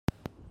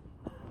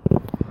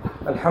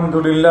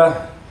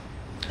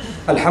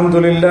الحمد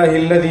لله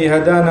الذي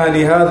هدانا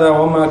لهذا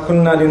وما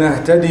كنا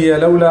لنهتدي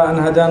لولا أن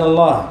هدانا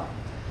الله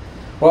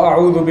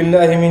وأعوذ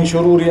بالله من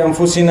شرور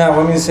أنفسنا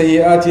ومن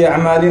سيئات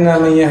أعمالنا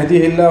من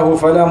يهده الله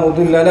فلا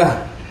مضل له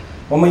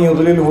ومن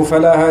يضلله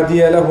فلا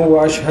هادي له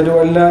وأشهد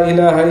أن لا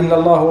إله إلا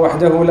الله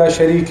وحده لا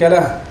شريك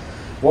له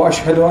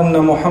وأشهد أن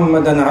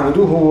محمدا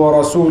عبده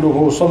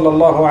ورسوله صلى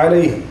الله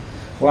عليه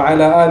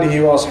وعلى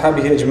آله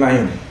وأصحابه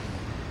أجمعين.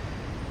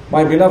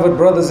 My beloved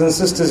brothers and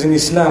sisters in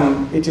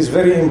Islam, it is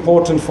very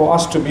important for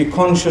us to be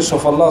conscious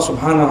of Allah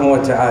subhanahu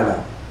wa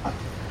ta'ala.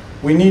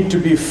 We need to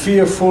be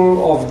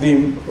fearful of the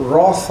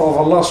wrath of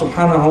Allah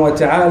subhanahu wa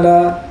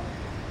ta'ala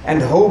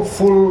and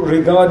hopeful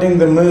regarding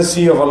the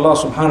mercy of Allah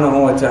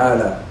subhanahu wa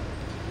ta'ala.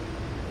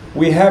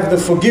 We have the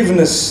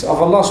forgiveness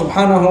of Allah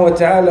subhanahu wa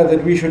ta'ala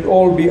that we should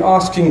all be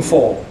asking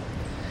for.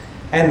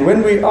 And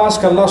when we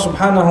ask Allah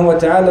subhanahu wa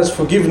ta'ala's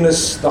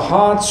forgiveness, the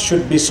hearts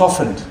should be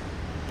softened.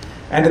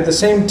 And at the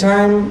same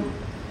time,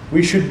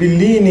 we should be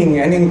leaning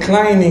and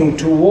inclining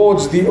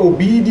towards the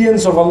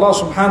obedience of Allah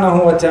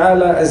subhanahu wa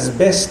ta'ala as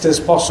best as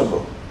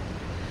possible.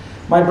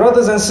 My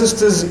brothers and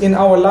sisters, in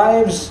our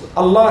lives,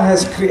 Allah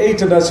has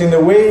created us in a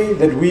way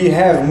that we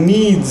have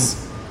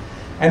needs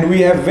and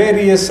we have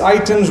various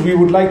items we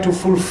would like to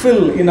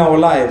fulfill in our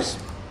lives.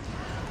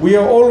 We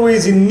are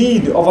always in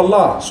need of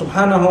Allah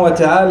subhanahu wa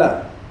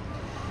ta'ala.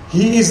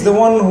 He is the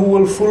one who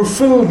will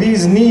fulfill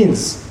these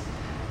needs.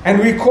 And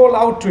we call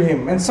out to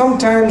Him. And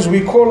sometimes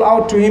we call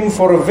out to Him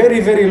for a very,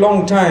 very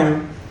long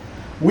time.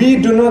 We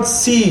do not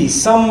see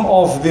some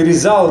of the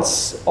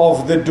results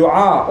of the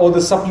dua or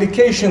the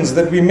supplications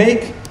that we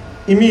make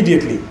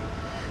immediately.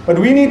 But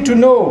we need to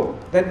know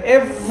that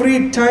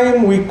every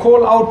time we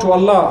call out to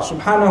Allah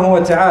subhanahu wa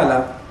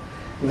ta'ala,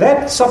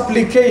 that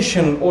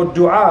supplication or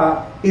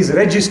dua is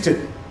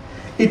registered.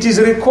 It is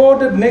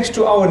recorded next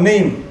to our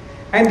name.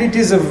 And it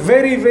is a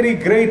very, very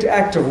great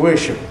act of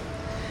worship.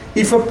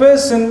 If a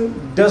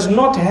person does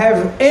not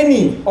have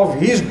any of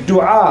his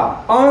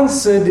dua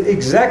answered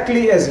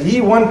exactly as he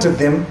wanted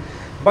them,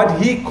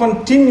 but he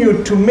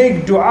continued to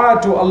make dua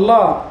to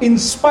Allah in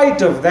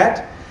spite of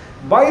that,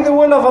 by the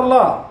will of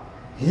Allah,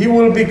 he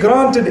will be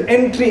granted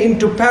entry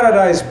into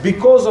paradise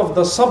because of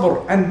the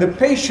sabr and the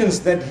patience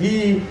that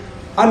he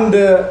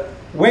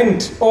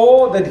underwent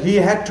or that he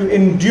had to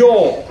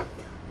endure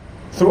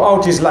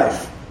throughout his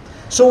life.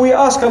 So we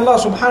ask Allah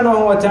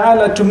subhanahu wa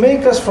ta'ala to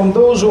make us from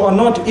those who are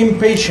not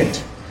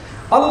impatient.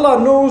 Allah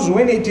knows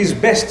when it is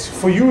best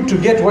for you to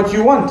get what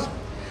you want.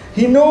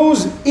 He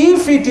knows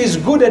if it is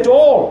good at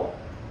all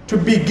to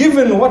be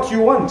given what you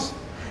want.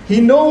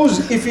 He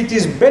knows if it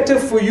is better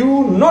for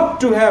you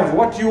not to have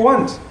what you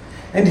want.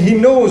 And He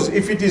knows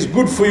if it is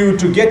good for you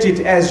to get it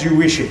as you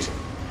wish it.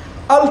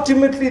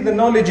 Ultimately, the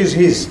knowledge is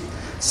His.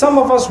 Some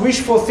of us wish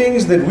for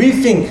things that we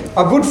think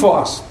are good for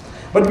us,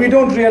 but we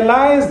don't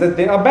realize that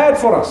they are bad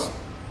for us.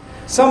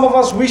 Some of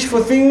us wish for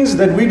things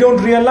that we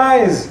don't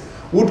realize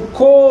would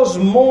cause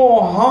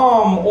more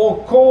harm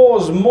or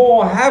cause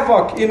more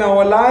havoc in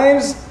our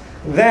lives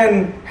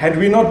than had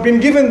we not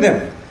been given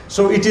them.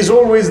 So it is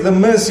always the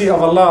mercy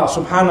of Allah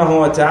subhanahu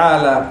wa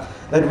ta'ala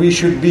that we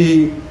should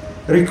be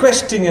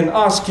requesting and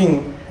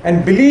asking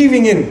and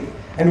believing in.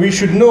 And we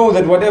should know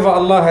that whatever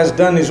Allah has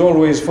done is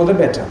always for the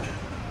better.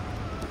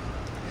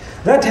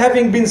 That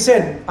having been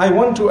said, I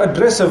want to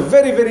address a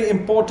very, very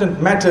important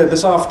matter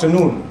this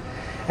afternoon.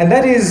 And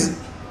that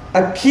is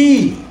a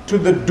key to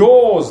the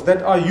doors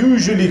that are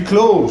usually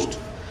closed.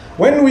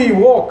 When we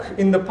walk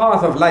in the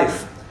path of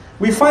life,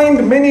 we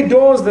find many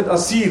doors that are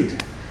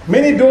sealed,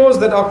 many doors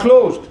that are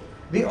closed.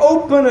 The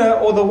opener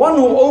or the one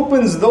who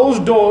opens those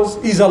doors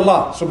is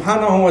Allah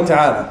subhanahu wa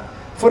ta'ala.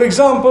 For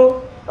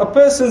example, a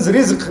person's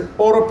rizq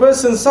or a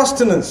person's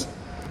sustenance.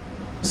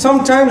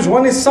 Sometimes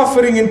one is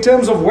suffering in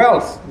terms of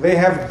wealth. They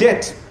have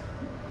debt.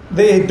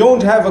 They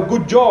don't have a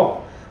good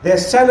job. Their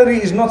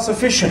salary is not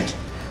sufficient.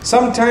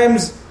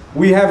 Sometimes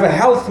we have a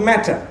health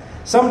matter.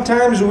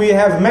 Sometimes we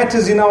have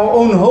matters in our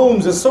own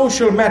homes, a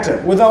social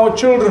matter, with our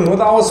children, with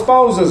our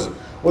spouses,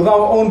 with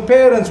our own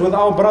parents, with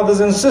our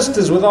brothers and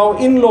sisters, with our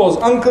in-laws,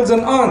 uncles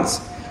and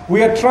aunts.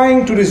 We are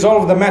trying to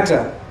resolve the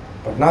matter,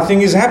 but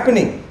nothing is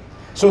happening.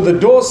 So the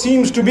door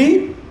seems to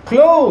be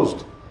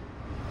closed.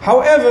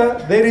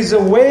 However, there is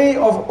a way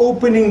of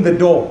opening the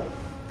door.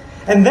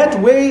 And that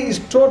way is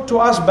taught to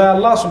us by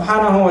Allah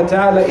subhanahu wa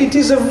ta'ala. It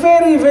is a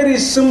very, very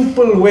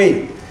simple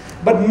way.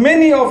 But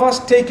many of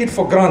us take it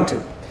for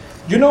granted.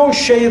 You know,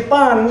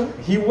 shaitan,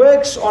 he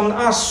works on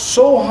us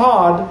so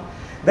hard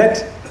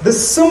that the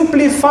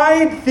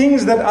simplified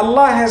things that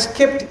Allah has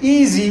kept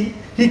easy,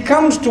 He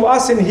comes to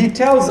us and He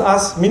tells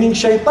us, meaning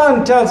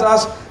shaitan tells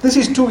us, this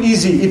is too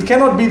easy, it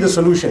cannot be the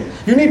solution.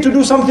 You need to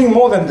do something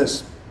more than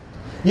this.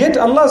 Yet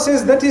Allah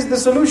says that is the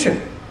solution.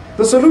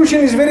 The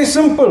solution is very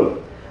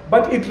simple,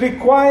 but it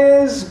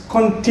requires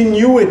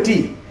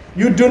continuity.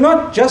 You do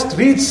not just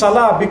read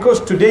salah because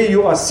today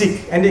you are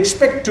sick and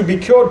expect to be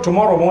cured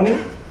tomorrow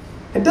morning.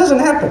 It doesn't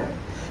happen.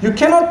 You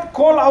cannot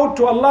call out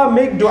to Allah,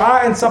 make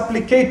dua and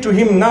supplicate to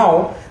Him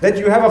now that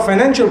you have a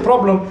financial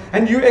problem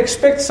and you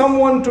expect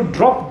someone to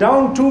drop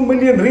down 2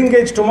 million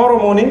ringgits tomorrow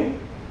morning.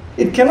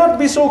 It cannot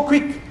be so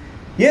quick.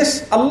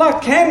 Yes, Allah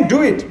can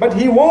do it, but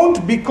He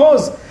won't,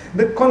 because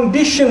the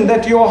condition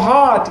that your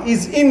heart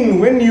is in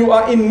when you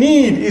are in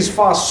need is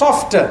far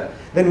softer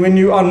than when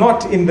you are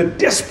not in the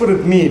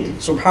desperate need.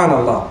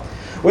 Subhanallah.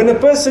 When a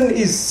person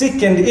is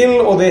sick and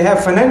ill or they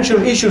have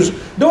financial issues,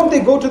 don't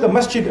they go to the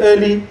masjid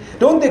early?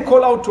 Don't they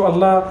call out to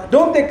Allah?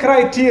 Don't they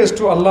cry tears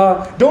to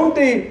Allah? Don't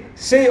they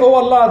say, oh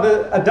Allah,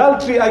 the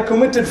adultery I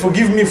committed,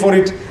 forgive me for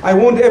it. I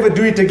won't ever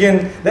do it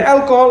again. The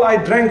alcohol I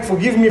drank,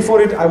 forgive me for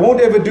it. I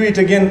won't ever do it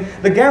again.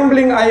 The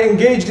gambling I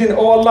engaged in,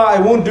 oh Allah, I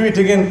won't do it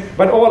again.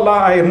 But oh Allah,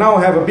 I now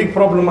have a big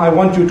problem. I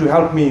want you to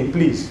help me,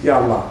 please, Ya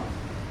Allah.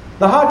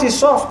 The heart is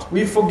soft.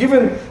 We've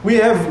forgiven. We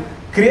have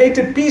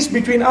created peace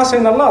between us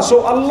and Allah.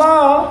 So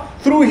Allah,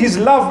 through His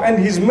love and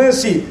His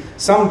mercy,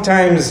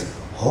 sometimes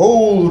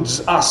holds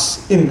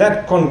us in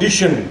that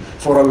condition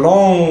for a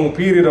long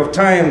period of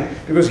time,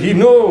 because He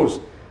knows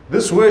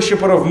this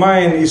worshipper of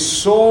mine is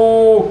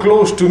so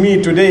close to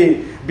me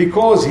today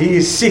because he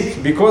is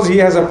sick, because he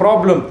has a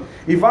problem.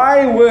 If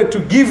I were to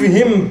give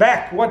him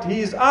back what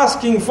he is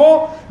asking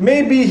for,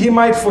 maybe he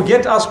might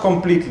forget us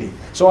completely.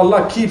 So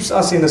Allah keeps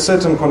us in a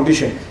certain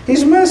condition.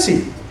 His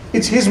mercy.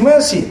 It's His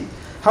mercy.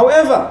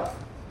 However,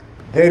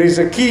 there is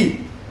a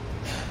key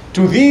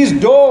to these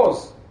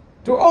doors,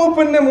 to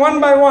open them one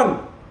by one.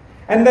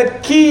 And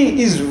that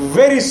key is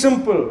very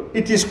simple.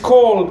 It is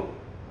called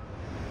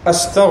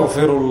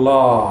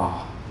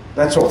Astaghfirullah.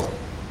 That's all.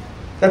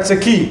 That's a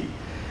key.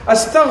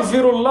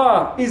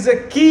 Astaghfirullah is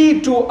a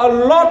key to a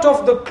lot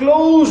of the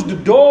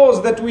closed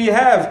doors that we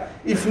have,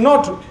 if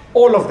not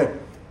all of them.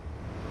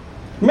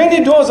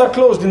 Many doors are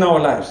closed in our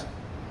lives.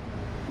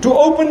 To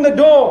open the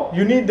door,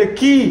 you need the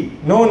key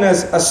known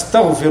as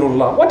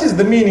Astaghfirullah. What is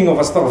the meaning of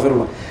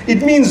Astaghfirullah?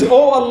 It means,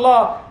 oh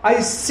Allah,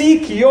 I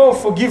seek your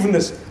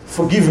forgiveness.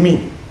 Forgive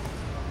me.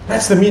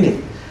 That's the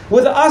meaning.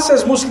 With us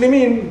as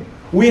Muslimin,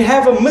 we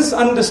have a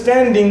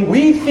misunderstanding.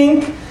 We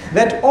think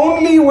that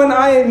only when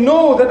I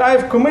know that I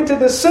have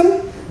committed a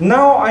sin,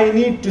 now I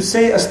need to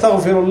say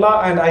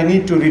Astaghfirullah and I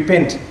need to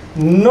repent.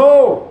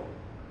 No.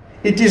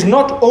 It is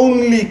not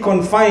only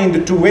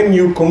confined to when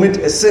you commit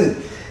a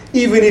sin.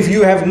 Even if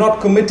you have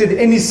not committed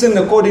any sin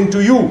according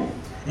to you,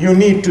 you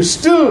need to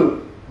still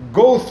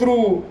go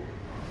through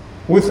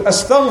with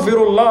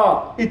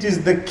Astaghfirullah. It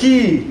is the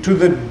key to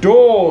the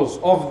doors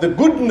of the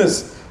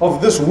goodness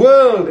of this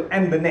world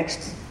and the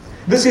next.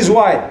 This is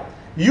why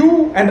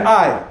you and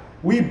I,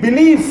 we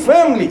believe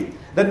firmly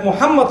that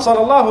Muhammad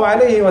sallallahu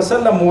alayhi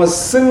wasallam was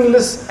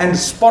sinless and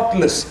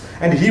spotless,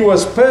 and he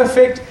was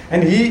perfect,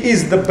 and he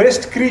is the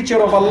best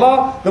creature of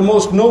Allah, the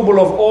most noble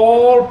of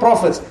all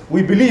prophets.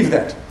 We believe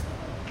that.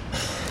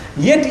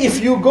 Yet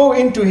if you go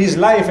into his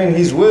life and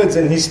his words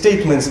and his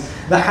statements,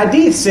 the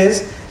hadith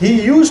says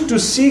he used to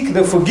seek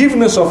the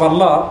forgiveness of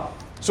Allah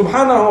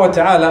subhanahu wa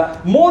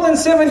ta'ala more than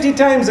 70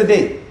 times a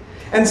day,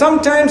 and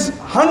sometimes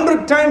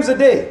 100 times a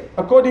day,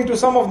 according to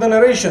some of the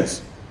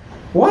narrations.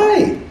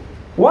 Why?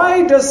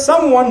 Why does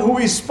someone who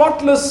is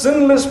spotless,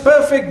 sinless,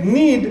 perfect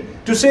need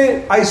to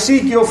say, I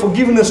seek your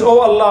forgiveness, O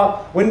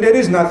Allah, when there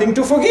is nothing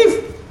to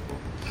forgive?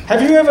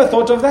 Have you ever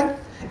thought of that?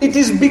 It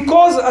is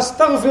because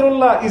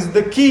Astaghfirullah is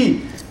the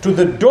key to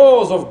the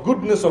doors of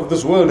goodness of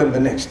this world and the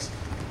next.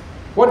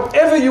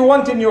 Whatever you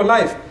want in your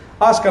life,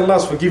 ask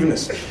Allah's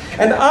forgiveness.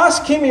 And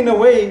ask Him in a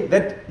way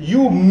that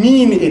you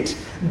mean it.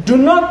 Do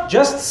not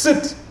just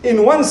sit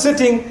in one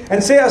sitting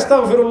and say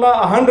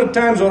Astaghfirullah 100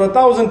 times or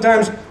 1,000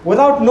 times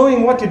without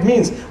knowing what it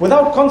means,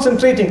 without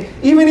concentrating.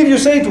 Even if you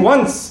say it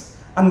once,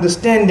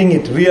 understanding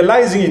it,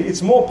 realizing it,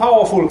 it's more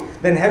powerful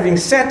than having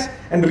sat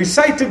and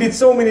recited it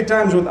so many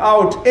times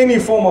without any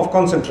form of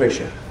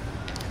concentration.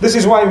 This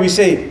is why we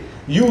say,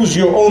 use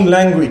your own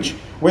language,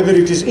 whether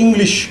it is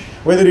English,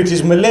 whether it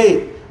is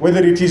Malay,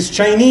 whether it is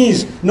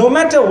Chinese, no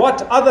matter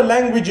what other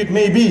language it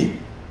may be.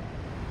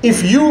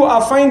 If you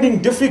are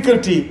finding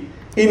difficulty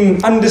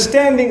in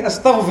understanding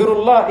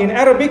Astaghfirullah in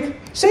Arabic,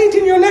 say it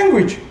in your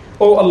language.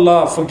 Oh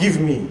Allah, forgive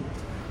me.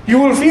 You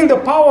will feel the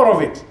power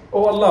of it.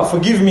 Oh Allah,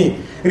 forgive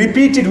me.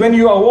 Repeat it when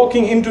you are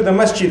walking into the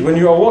masjid, when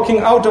you are walking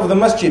out of the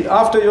masjid,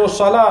 after your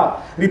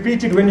salah.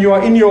 Repeat it when you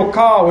are in your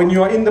car, when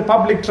you are in the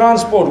public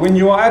transport, when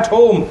you are at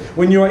home,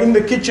 when you are in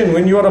the kitchen,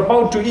 when you are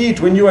about to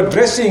eat, when you are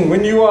dressing,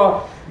 when you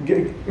are,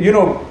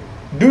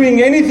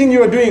 doing anything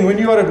you are doing, when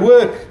you are at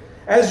work,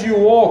 as you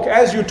walk,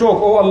 as you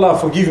talk. Oh Allah,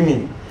 forgive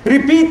me.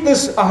 Repeat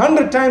this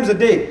 100 times a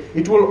day.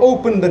 It will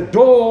open the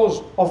doors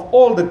of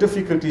all the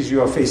difficulties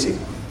you are facing.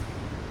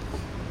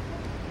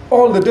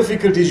 All the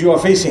difficulties you are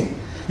facing.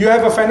 You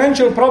have a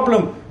financial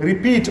problem,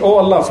 repeat, oh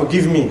Allah,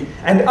 forgive me.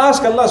 And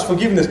ask Allah's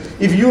forgiveness.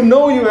 If you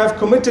know you have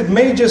committed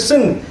major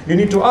sin, you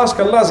need to ask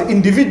Allah's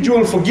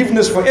individual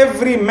forgiveness for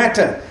every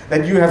matter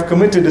that you have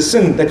committed a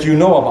sin that you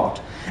know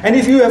about. And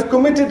if you have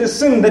committed a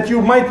sin that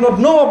you might not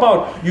know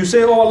about, you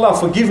say, oh Allah,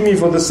 forgive me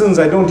for the sins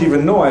I don't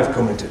even know I have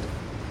committed.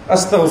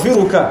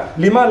 Astaghfiruka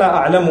lima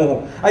la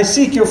a'lamuhu. I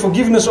seek your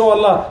forgiveness, O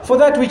Allah, for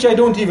that which I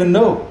don't even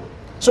know.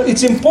 So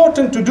it's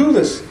important to do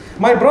this.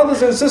 My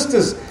brothers and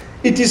sisters,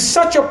 it is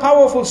such a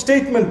powerful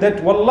statement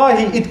that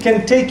wallahi, it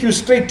can take you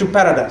straight to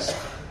paradise.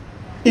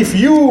 If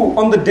you,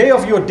 on the day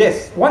of your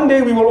death, one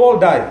day we will all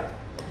die.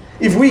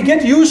 If we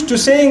get used to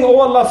saying, "Oh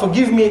Allah,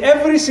 forgive me,"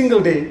 every single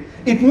day,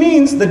 it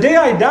means the day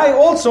I die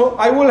also,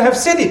 I will have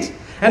said it.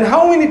 And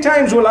how many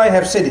times will I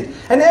have said it?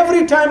 And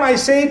every time I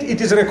say it, it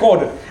is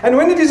recorded. And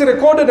when it is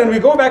recorded and we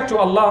go back to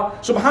Allah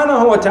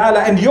subhanahu wa ta'ala,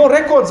 and your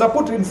records are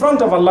put in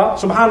front of Allah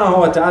subhanahu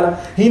wa ta'ala,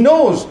 He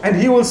knows and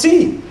He will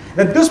see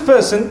that this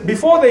person,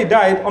 before they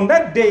died, on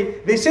that day,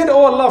 they said,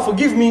 "Oh Allah,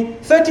 forgive me,"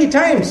 30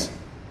 times.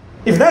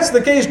 If that's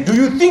the case, do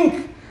you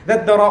think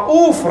that the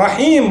Ra'uf,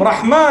 Rahim,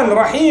 Rahman,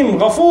 Rahim,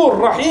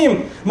 Ghafoor,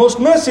 Rahim, most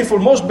merciful,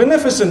 most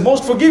beneficent,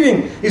 most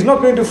forgiving, is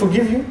not going to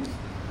forgive you?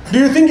 Do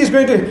you think He's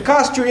going to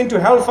cast you into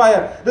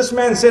hellfire? This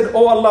man said,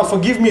 "Oh Allah,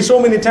 forgive me," so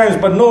many times,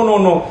 but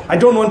no, I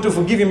don't want to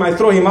forgive him, I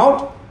throw him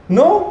out.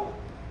 No.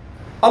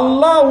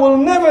 Allah will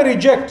never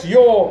reject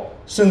your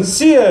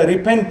sincere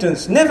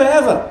repentance, never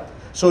ever.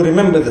 So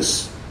remember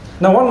this.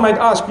 Now one might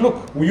ask,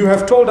 look, you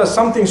have told us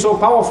something so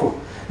powerful.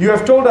 You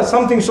have told us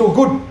something so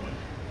good.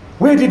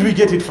 Where did we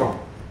get it from?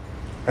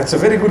 That's a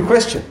very good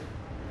question.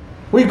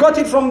 We got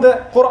it from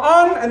the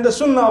Quran and the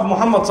Sunnah of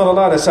Muhammad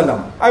sallallahu alaihi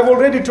wasallam. I've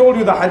already told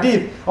you the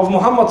hadith of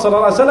Muhammad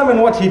sallallahu alaihi wasallam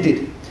and what he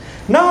did.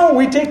 Now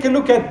we take a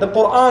look at the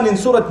Quran in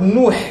Surah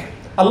Nuh.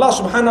 Allah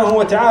subhanahu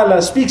wa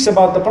ta'ala speaks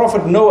about the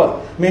Prophet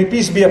Noah. May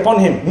peace be upon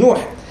him, Nuh.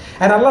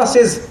 And Allah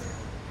says,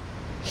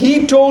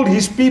 he told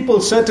his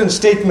people certain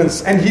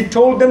statements and he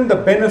told them the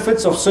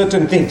benefits of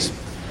certain things.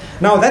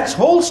 Now that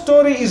whole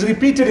story is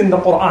repeated in the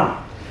Quran.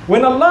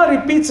 When Allah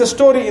repeats a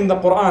story in the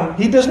Quran,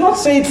 He does not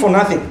say it for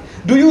nothing.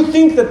 Do you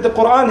think that the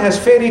Quran has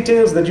fairy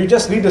tales, that you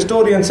just read a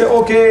story and say,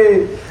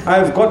 "Okay,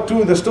 I've got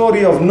to the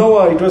story of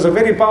Noah. It was a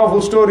very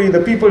powerful story.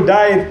 The people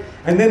died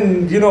and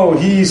then,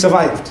 he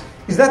survived."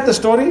 Is that the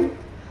story?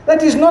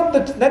 That is not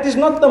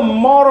the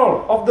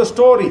moral of the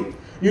story.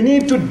 You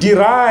need to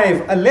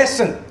derive a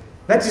lesson.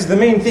 That is the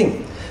main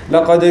thing.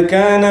 لَقَدْ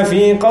كَانَ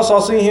فِي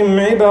قَصَصِهِمْ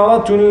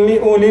عِبَرَةٌ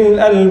لِأُولِي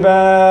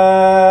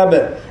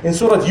الْأَلْبَابِ. In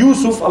Surah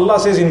Yusuf, Allah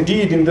says,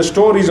 indeed, in the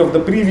stories of the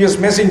previous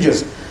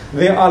messengers,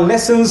 there are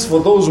lessons for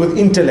those with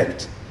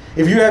intellect.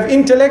 If you have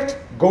intellect,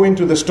 go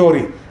into the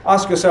story.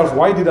 Ask yourself,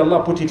 why did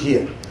Allah put it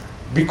here?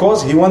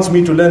 Because He wants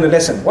me to learn a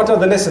lesson. What are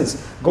the lessons?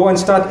 Go and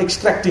start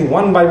extracting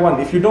one by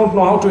one. If you don't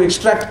know how to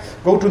extract,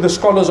 go to the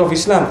scholars of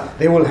Islam.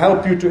 They will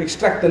help you to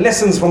extract the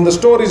lessons from the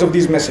stories of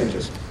these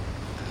messengers.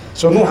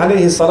 So Nuh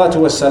alayhi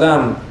salatu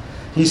wassalam,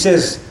 he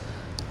says,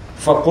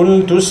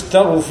 فَقُلْتُ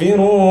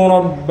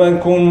اسْتَغْفِرُوا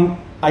رَبَّكُمْ.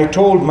 I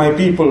told my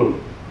people,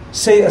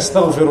 say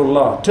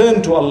Astaghfirullah,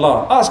 turn to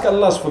Allah, ask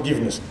Allah's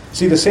forgiveness.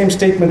 See the same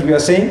statement we are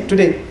saying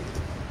today.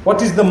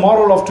 What is the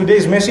moral of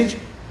today's message?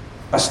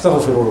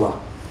 Astaghfirullah.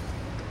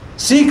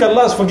 Seek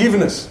Allah's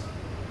forgiveness.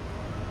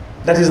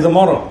 That is the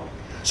moral.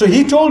 So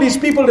he told his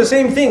people the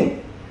same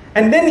thing.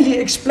 And then he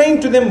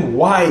explained to them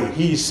why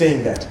he is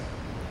saying that.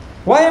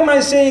 Why am I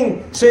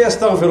saying, say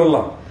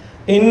Astaghfirullah?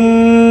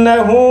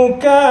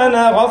 إِنَّهُ كَانَ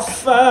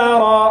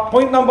غَفَّارًا.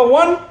 Point number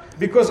one,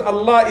 because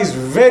Allah is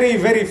very,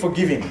 very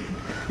forgiving.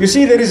 You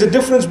see, there is a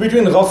difference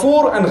between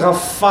Ghafoor and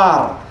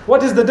Ghaffar.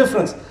 What is the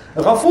difference?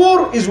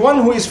 Ghafoor is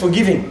one who is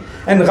forgiving,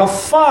 and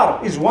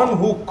Ghaffar is one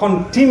who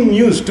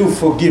continues to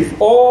forgive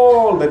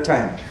all the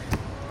time.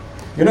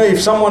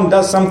 If someone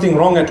does something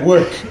wrong at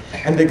work,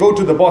 and they go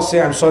to the boss, say,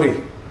 "I'm sorry,"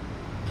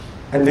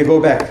 and they go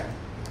back.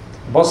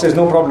 Boss says,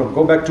 "No problem,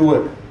 go back to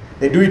work."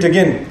 They do it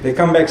again, they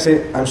come back,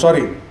 say, "I'm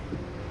sorry."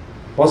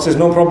 Boss says,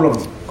 "No problem,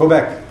 go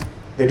back."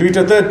 They do it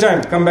a third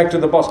time, come back to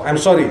the boss, "I'm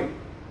sorry."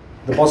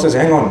 The boss says,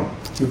 "Hang on,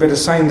 you better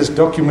sign this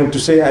document to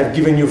say I've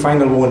given you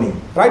final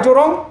warning." Right or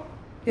wrong?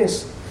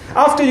 Yes.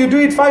 After you do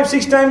it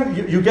 5-6 times,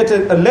 you get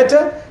a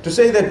letter to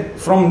say that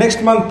from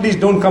next month, please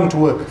don't come to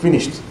work.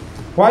 Finished.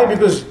 Why?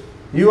 Because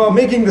you are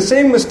making the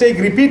same mistake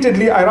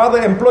repeatedly. I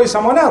rather employ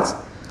someone else.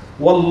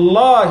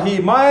 Wallahi,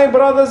 my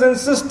brothers and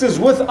sisters,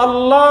 with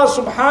Allah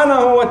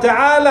subhanahu wa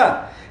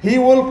ta'ala, He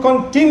will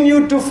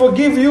continue to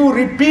forgive you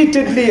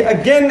repeatedly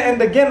again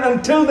and again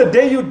until the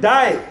day you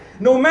die.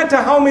 No matter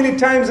how many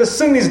times a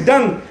sin is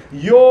done,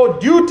 your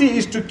duty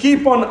is to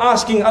keep on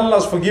asking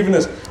Allah's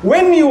forgiveness.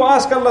 When you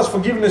ask Allah's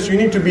forgiveness, you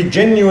need to be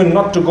genuine,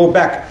 not to go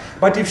back.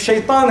 But if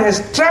shaitan has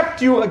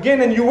trapped you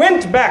again and you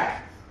went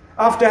back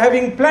after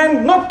having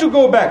planned not to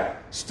go back,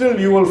 still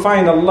you will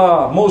find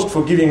Allah most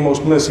forgiving,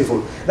 most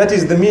merciful. That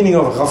is the meaning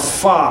of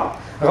Ghaffar.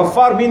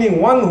 Ghaffar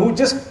meaning one who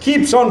just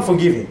keeps on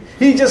forgiving.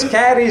 He just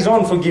carries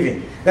on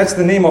forgiving. That's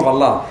the name of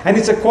Allah. And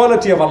it's a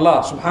quality of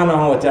Allah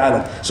subhanahu wa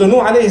ta'ala. So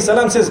Nuh alayhi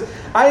salam says,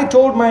 I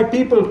told my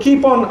people,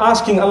 keep on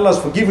asking Allah's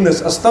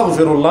forgiveness,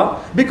 Astaghfirullah,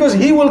 because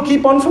He will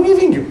keep on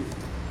forgiving you.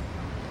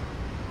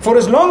 For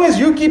as long as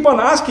you keep on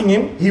asking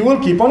Him, He will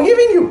keep on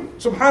giving you.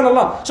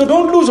 Subhanallah. So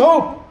don't lose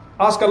hope.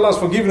 Ask Allah's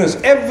forgiveness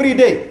every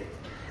day.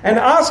 And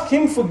ask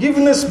Him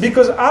forgiveness,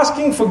 because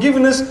asking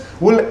forgiveness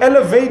will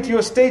elevate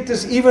your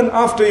status even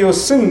after your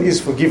sin is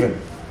forgiven.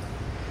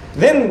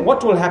 then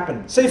what will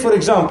happen? Say for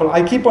example,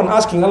 I keep on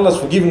asking Allah's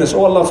forgiveness.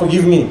 Oh Allah,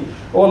 forgive me.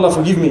 Oh Allah,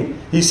 forgive me.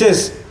 He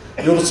says,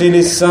 يُرْسِلِ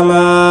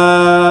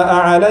السَّمَاءَ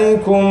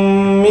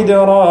عَلَيْكُمْ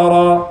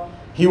مِدْرَارًا.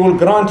 He will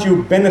grant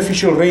you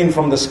beneficial rain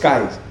from the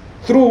skies.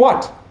 Through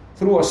what?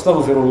 Through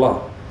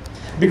Astaghfirullah.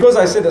 Because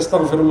I said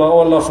Astaghfirullah, oh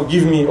Allah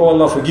forgive me, oh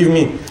Allah forgive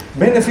me.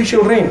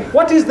 Beneficial rain.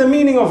 What is the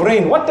meaning of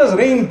rain? What does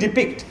rain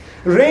depict?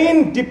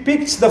 Rain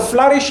depicts the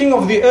flourishing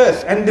of the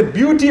earth and the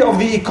beauty of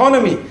the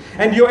economy.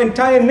 And your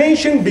entire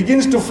nation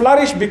begins to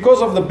flourish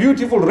because of the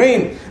beautiful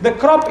rain. The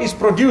crop is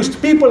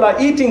produced, people are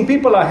eating,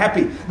 people are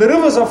happy. The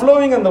rivers are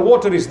flowing and the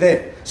water is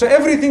there. So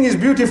everything is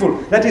beautiful.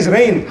 That is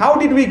rain. How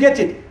did we get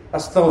it?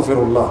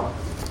 Astaghfirullah.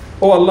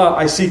 Oh Allah,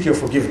 I seek your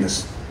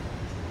forgiveness.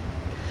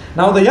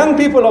 Now the young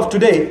people of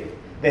today,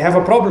 they have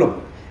a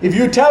problem. If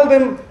you tell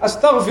them,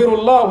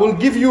 Astaghfirullah will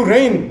give you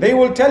rain, they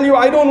will tell you,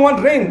 I don't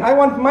want rain, I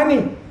want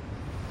money.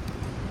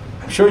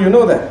 I'm sure you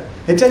know that.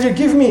 They tell you,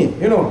 give me,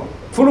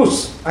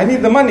 fulus. I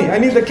need the money, I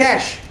need the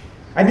cash.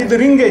 I need the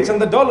ringgits and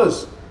the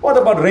dollars. What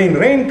about rain?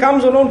 Rain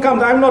comes or don't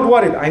come, I'm not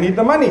worried. I need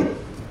the money.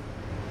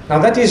 Now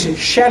that is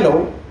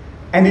shallow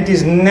and it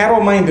is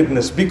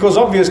narrow-mindedness, because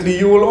obviously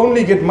you will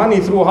only get money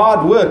through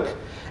hard work.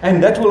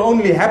 And that will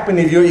only happen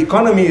if your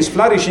economy is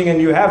flourishing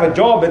and you have a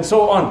job and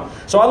so on.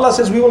 So Allah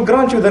says, we will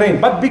grant you the rain.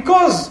 But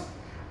because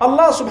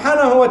Allah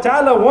subhanahu wa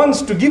ta'ala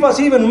wants to give us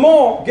even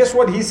more, guess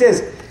what He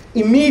says?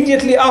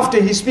 Immediately after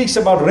He speaks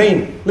about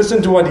rain,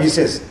 listen to what He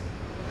says.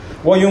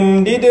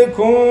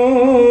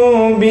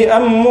 وَيُمْدِدْكُمْ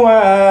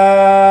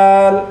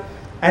بِأَمْوَالٍ.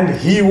 And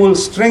He will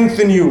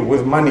strengthen you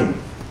with money.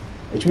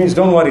 Which means,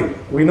 don't worry,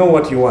 we know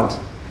what you want.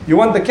 You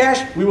want the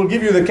cash? We will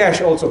give you the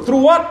cash also.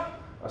 Through what?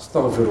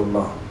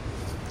 Astaghfirullah.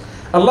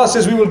 Allah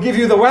says, we will give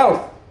you the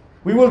wealth.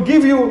 We will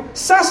give you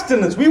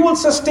sustenance. We will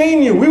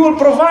sustain you. We will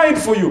provide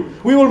for you.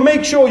 We will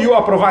make sure you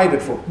are provided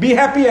for. Be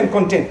happy and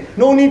content.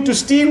 No need to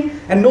steal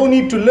and no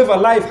need to live a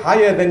life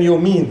higher than your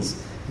means.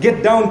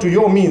 Get down to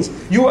your means.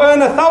 You earn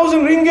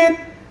 1,000 ringgit.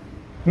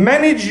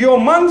 Manage your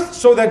month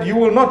so that you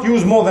will not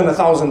use more than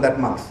 1,000 that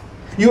month.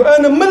 You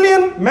earn 1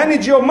 million.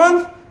 Manage your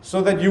month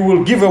so that you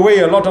will give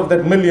away a lot of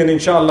that 1 million,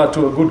 inshallah,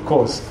 to a good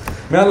cause.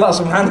 May Allah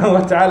subhanahu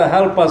wa ta'ala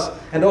help us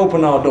and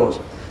open our doors.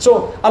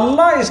 So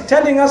Allah is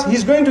telling us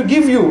He's going to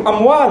give you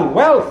amwal,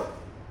 wealth.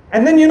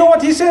 And then you know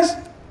what He says?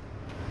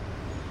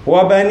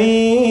 وَبَنِينَ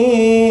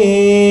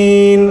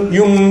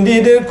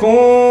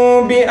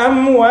يُمْدِدْكُمْ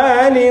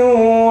بِأَمْوَالٍ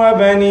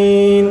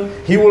وَبَنِينَ.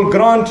 He will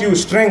grant you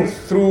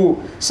strength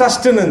through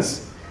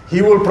sustenance.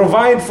 He will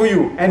provide for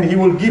you and He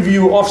will give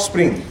you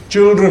offspring,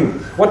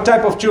 children. What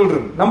type of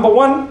children? Number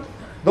one,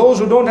 those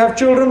who don't have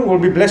children will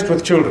be blessed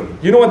with children.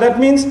 You know what that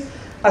means?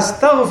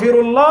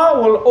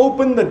 Astaghfirullah will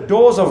open the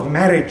doors of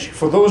marriage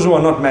for those who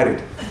are not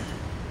married.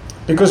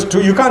 Because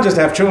you can't just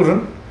have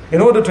children. In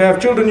order to have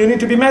children, you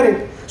need to be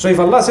married. So if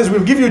Allah says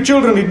we'll give you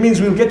children, it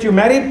means we'll get you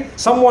married,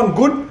 someone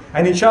good,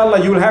 and inshallah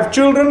you will have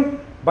children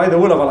by the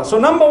will of Allah. So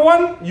number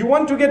one, you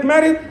want to get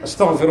married?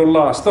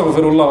 Astaghfirullah,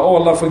 astaghfirullah. Oh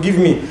Allah forgive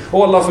me.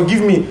 Oh Allah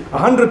forgive me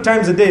 100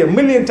 times a day,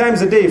 1,000,000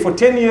 times a day, for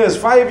 10 years,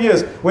 5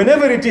 years,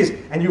 whenever it is.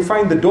 And you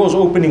find the doors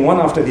opening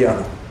one after the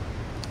other.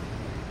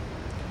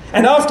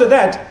 And after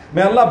that,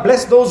 may Allah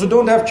bless those who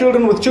don't have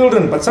children with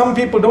children. But some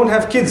people don't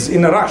have kids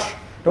in a rush.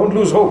 Don't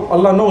lose hope.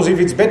 Allah knows if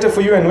it's better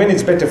for you and when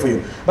it's better for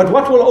you. But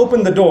what will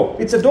open the door?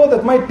 It's a door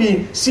that might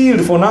be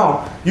sealed for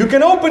now. You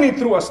can open it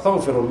through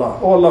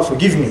Astaghfirullah. Oh Allah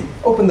forgive me.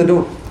 Open the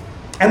door.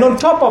 And on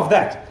top of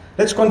that,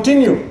 let's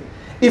continue.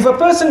 If a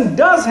person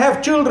does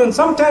have children,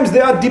 sometimes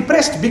they are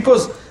depressed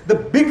because the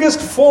biggest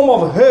form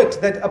of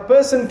hurt that a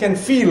person can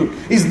feel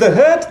is the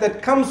hurt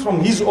that comes from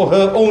his or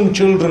her own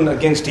children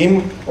against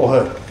him or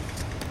her.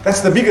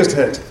 That's the biggest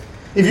hurt.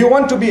 If you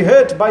want to be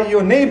hurt by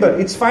your neighbor,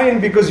 it's fine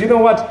because you know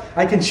what?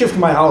 I can shift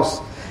my house.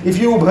 If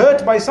you're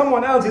hurt by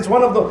someone else, it's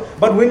one of the...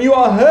 But when you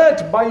are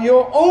hurt by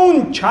your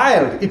own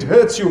child, it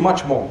hurts you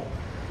much more.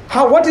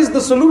 What is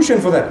the solution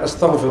for that?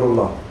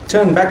 Astaghfirullah.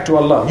 Turn back to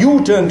Allah.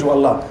 You turn to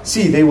Allah.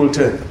 See, they will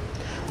turn.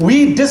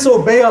 We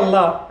disobey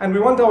Allah and we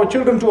want our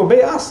children to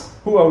obey us.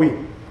 Who are we?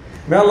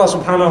 May Allah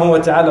subhanahu wa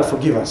ta'ala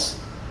forgive us.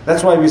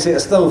 That's why we say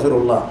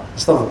Astaghfirullah.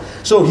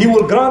 Astaghfirullah. So He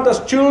will grant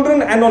us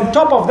children, and on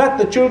top of that,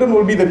 the children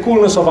will be the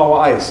coolness of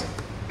our eyes.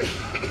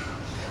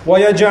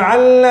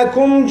 وَيَجْعَلْ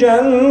لَكُمْ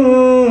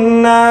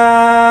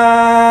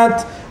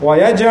جَنَّاتٍ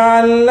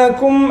وَيَجْعَلْ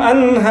لَكُمْ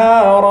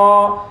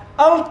أَنْهَارًا.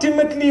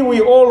 Ultimately,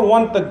 we all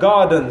want the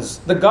gardens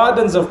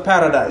of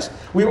paradise.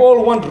 We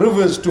all want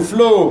rivers to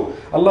flow.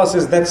 Allah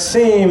says that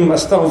same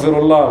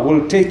Astaghfirullah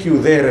will take you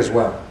there as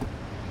well.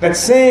 That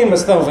same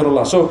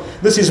Astaghfirullah. So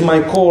this is my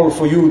call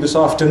for you this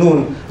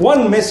afternoon.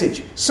 One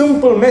message,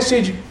 simple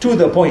message to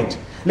the point.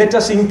 Let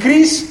us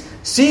increase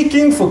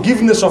seeking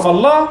forgiveness of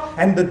Allah,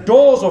 and the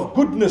doors of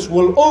goodness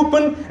will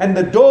open and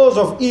the doors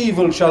of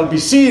evil shall be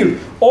sealed.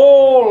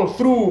 All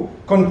through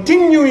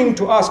continuing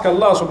to ask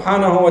Allah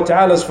subhanahu wa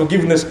ta'ala's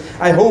forgiveness.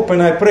 I hope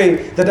and I pray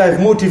that I've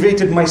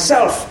motivated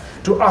myself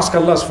to ask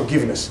Allah's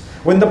forgiveness.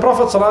 When the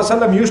Prophet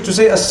ﷺ used to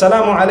say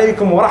Assalamu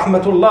alaikum wa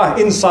rahmatullah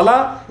in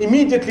salah,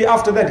 immediately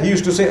after that he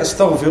used to say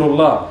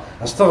Astaghfirullah,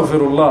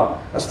 Astaghfirullah,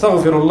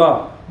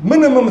 Astaghfirullah.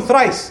 Minimum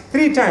thrice,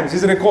 3 times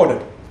is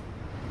recorded.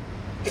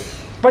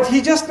 But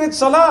he just read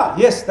salah.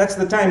 Yes, that's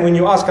the time when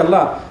you ask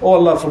Allah, oh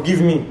Allah,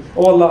 forgive me.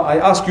 Oh Allah, I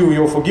ask you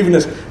your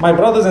forgiveness. My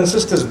brothers and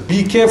sisters,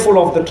 be careful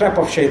of the trap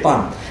of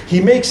shaitan. He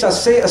makes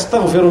us say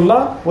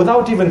astaghfirullah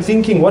without even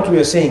thinking what we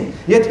are saying.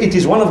 Yet it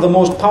is one of the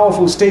most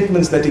powerful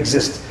statements that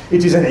exist.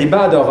 It is an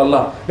ibadah of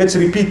Allah. Let's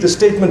repeat the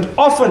statement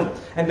often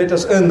and let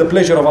us earn the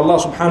pleasure of Allah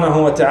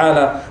subhanahu wa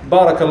ta'ala.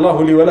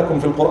 Barakallahu li wa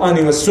lakum fil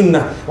Qur'ani was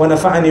sunnah wa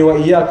nafa'ani wa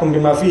iyyakum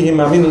bima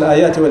fihima min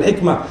al-ayati wal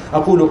hikmah.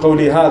 Aqulu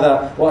qawli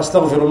hadha wa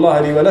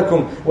astaghfirullah li wa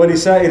lakum wa li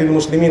sa'iril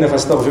muslimina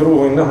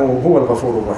fastaghfiruhu innahu huwal ghafurur rahim.